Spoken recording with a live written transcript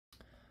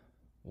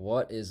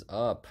What is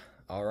up?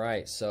 All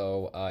right,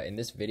 so in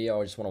this video,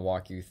 I just want to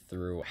walk you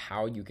through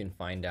how you can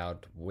find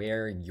out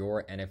where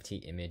your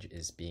NFT image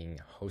is being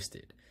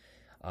hosted.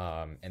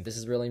 And this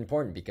is really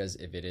important because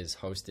if it is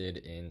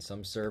hosted in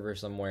some server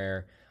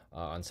somewhere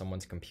on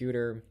someone's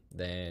computer,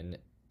 then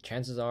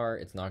chances are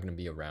it's not going to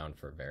be around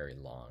for very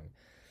long.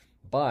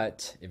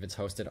 But if it's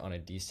hosted on a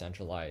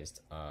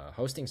decentralized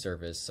hosting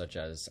service such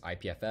as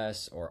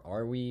IPFS or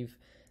Arweave,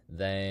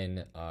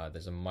 then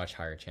there's a much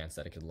higher chance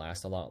that it could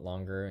last a lot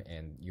longer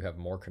and you have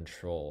more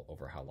control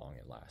over how long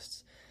it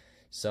lasts.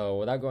 So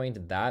without going into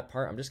that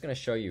part, I'm just going to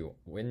show you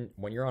when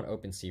you're on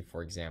OpenSea,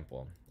 for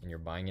example, and you're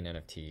buying an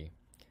NFT,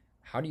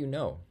 how do you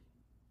know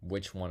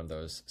which one of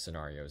those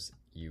scenarios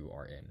you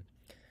are in?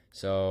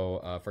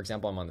 So for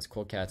example, I'm on this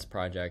Cool Cats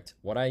project.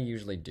 What I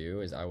usually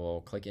do is I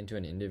will click into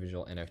an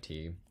individual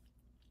NFT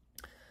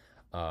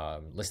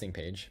listing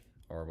page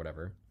or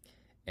whatever.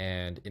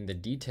 And in the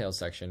details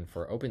section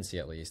for OpenSea,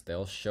 at least,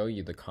 they'll show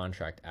you the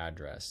contract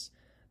address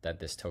that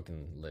this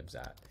token lives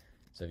at.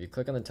 So if you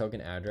click on the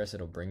token address,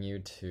 it'll bring you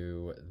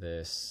to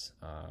this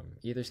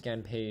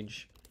Etherscan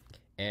page.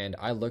 And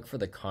I look for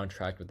the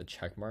contract with the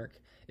check mark.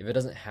 If it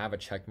doesn't have a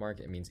check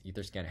mark, it means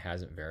Etherscan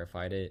hasn't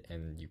verified it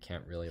and you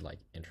can't really like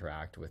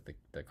interact with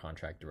the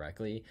contract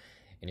directly.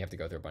 And you have to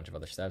go through a bunch of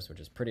other steps, which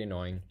is pretty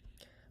annoying.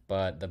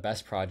 But the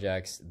best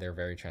projects, they're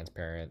very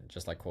transparent,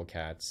 just like Cool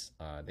Cats.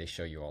 They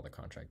show you all the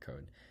contract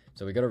code.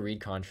 So we go to read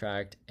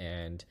contract,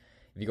 and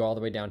if you go all the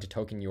way down to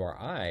token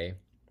URI,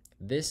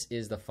 this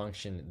is the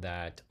function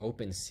that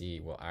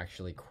OpenSea will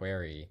actually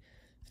query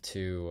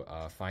to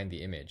find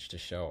the image to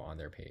show on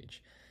their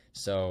page.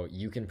 So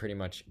you can pretty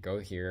much go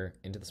here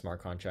into the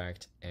smart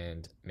contract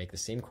and make the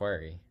same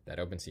query that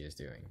OpenSea is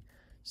doing.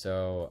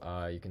 So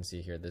you can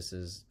see here, this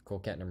is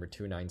CoolCat number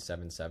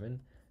 2977.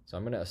 So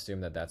I'm going to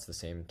assume that that's the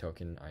same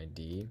token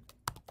ID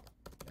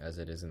as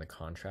it is in the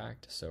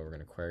contract. So we're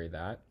going to query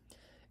that.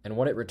 And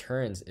what it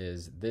returns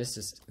is this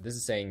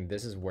is saying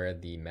this is where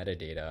the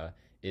metadata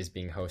is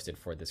being hosted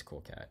for this Cool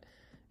Cat.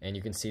 And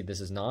you can see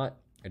this is not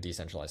a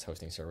decentralized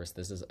hosting service.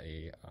 This is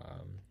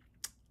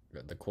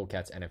the Cool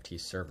Cat's NFT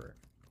server.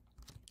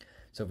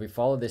 So if we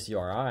follow this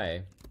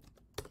URI,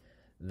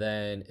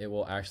 then it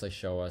will actually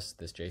show us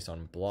this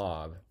JSON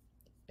blob.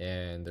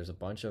 And there's a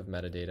bunch of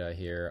metadata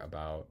here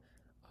about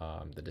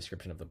the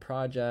description of the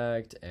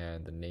project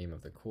and the name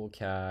of the Cool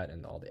Cat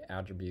and all the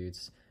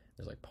attributes.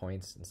 There's like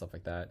points and stuff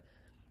like that.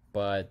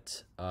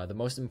 But the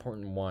most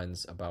important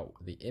ones about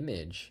the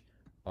image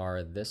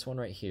are this one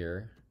right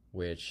here,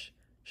 which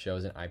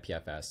shows an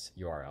IPFS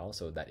URL.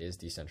 So that is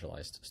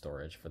decentralized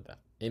storage for the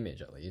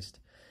image at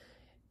least.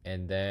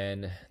 And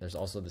then there's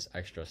also this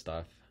extra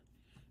stuff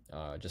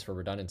just for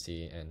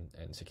redundancy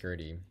and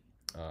security.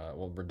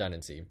 Well,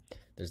 redundancy.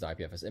 There's the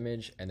IPFS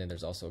image, and then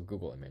there's also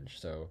Google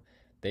image. So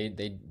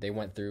they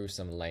went through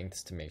some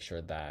lengths to make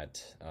sure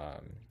that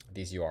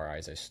these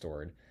URIs are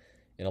stored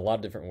in a lot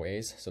of different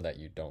ways so that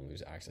you don't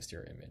lose access to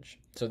your image.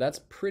 So that's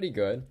pretty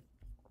good.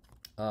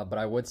 But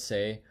I would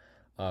say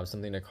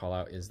something to call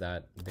out is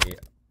that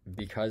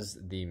because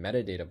the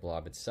metadata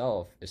blob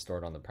itself is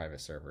stored on the private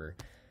server,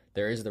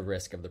 there is the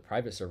risk of the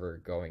private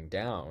server going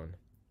down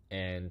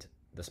and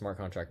the smart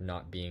contract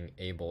not being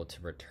able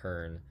to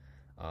return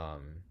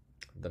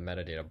the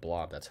metadata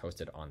blob that's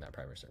hosted on that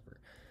private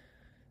server.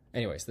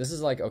 Anyways, this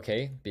is like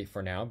okay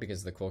for now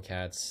because the Cool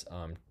Cats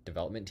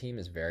development team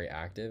is very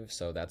active,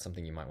 so that's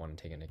something you might want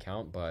to take into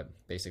account. But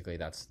basically,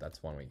 that's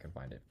one way you can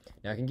find it.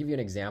 Now, I can give you an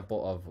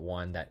example of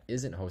one that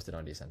isn't hosted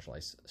on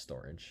decentralized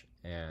storage,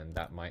 and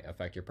that might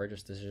affect your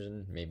purchase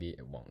decision. Maybe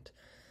it won't.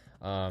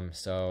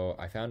 So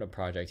I found a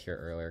project here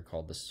earlier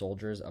called the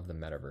Soldiers of the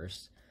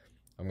Metaverse.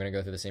 I'm going to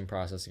go through the same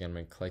process again. I'm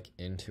going to click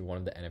into one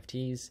of the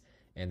NFTs,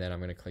 and then I'm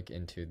going to click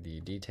into the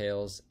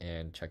details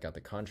and check out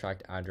the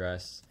contract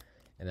address.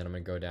 And then I'm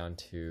going to go down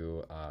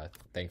to,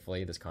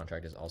 thankfully, this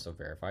contract is also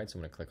verified. So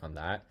I'm going to click on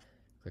that,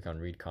 click on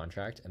read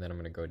contract, and then I'm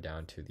going to go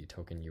down to the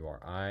token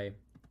URI.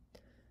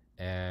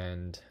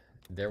 And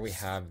there we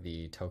have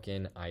the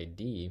token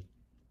ID.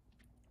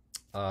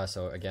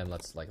 So again,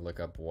 let's like look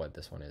up what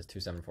this one is,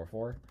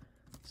 2744.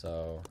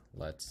 So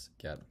let's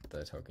get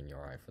the token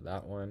URI for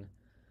that one.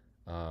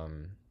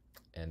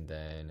 And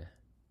then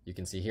you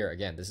can see here,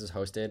 again, this is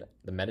hosted,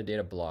 the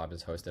metadata blob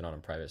is hosted on a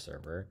private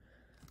server.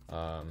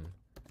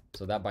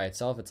 So that by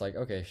itself, it's like,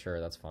 okay, sure,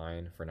 that's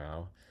fine for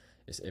now,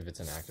 if it's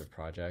an active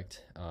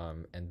project.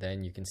 And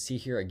then you can see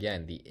here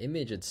again, the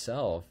image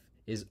itself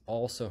is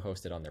also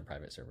hosted on their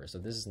private server. So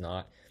this is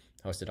not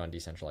hosted on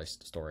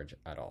decentralized storage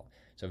at all.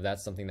 So if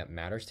that's something that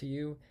matters to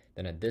you,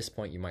 then at this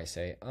point you might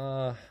say,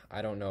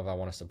 I don't know if I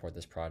want to support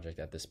this project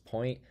at this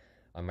point.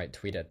 I might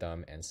tweet at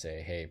them and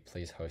say, hey,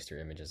 please host your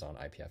images on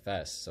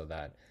IPFS so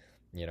that,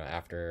 you know,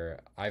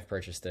 after I've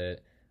purchased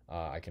it,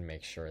 I can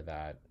make sure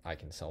that I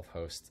can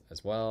self-host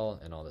as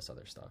well and all this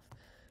other stuff.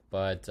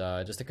 But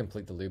just to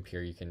complete the loop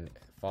here, you can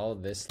follow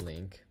this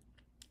link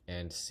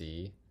and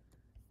see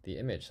the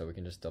image. So we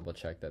can just double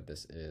check that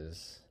this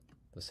is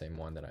the same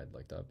one that I'd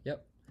looked up.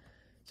 Yep.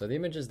 So the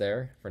image is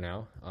there for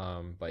now.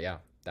 But yeah,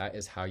 that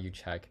is how you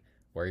check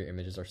where your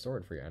images are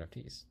stored for your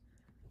NFTs.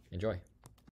 Enjoy.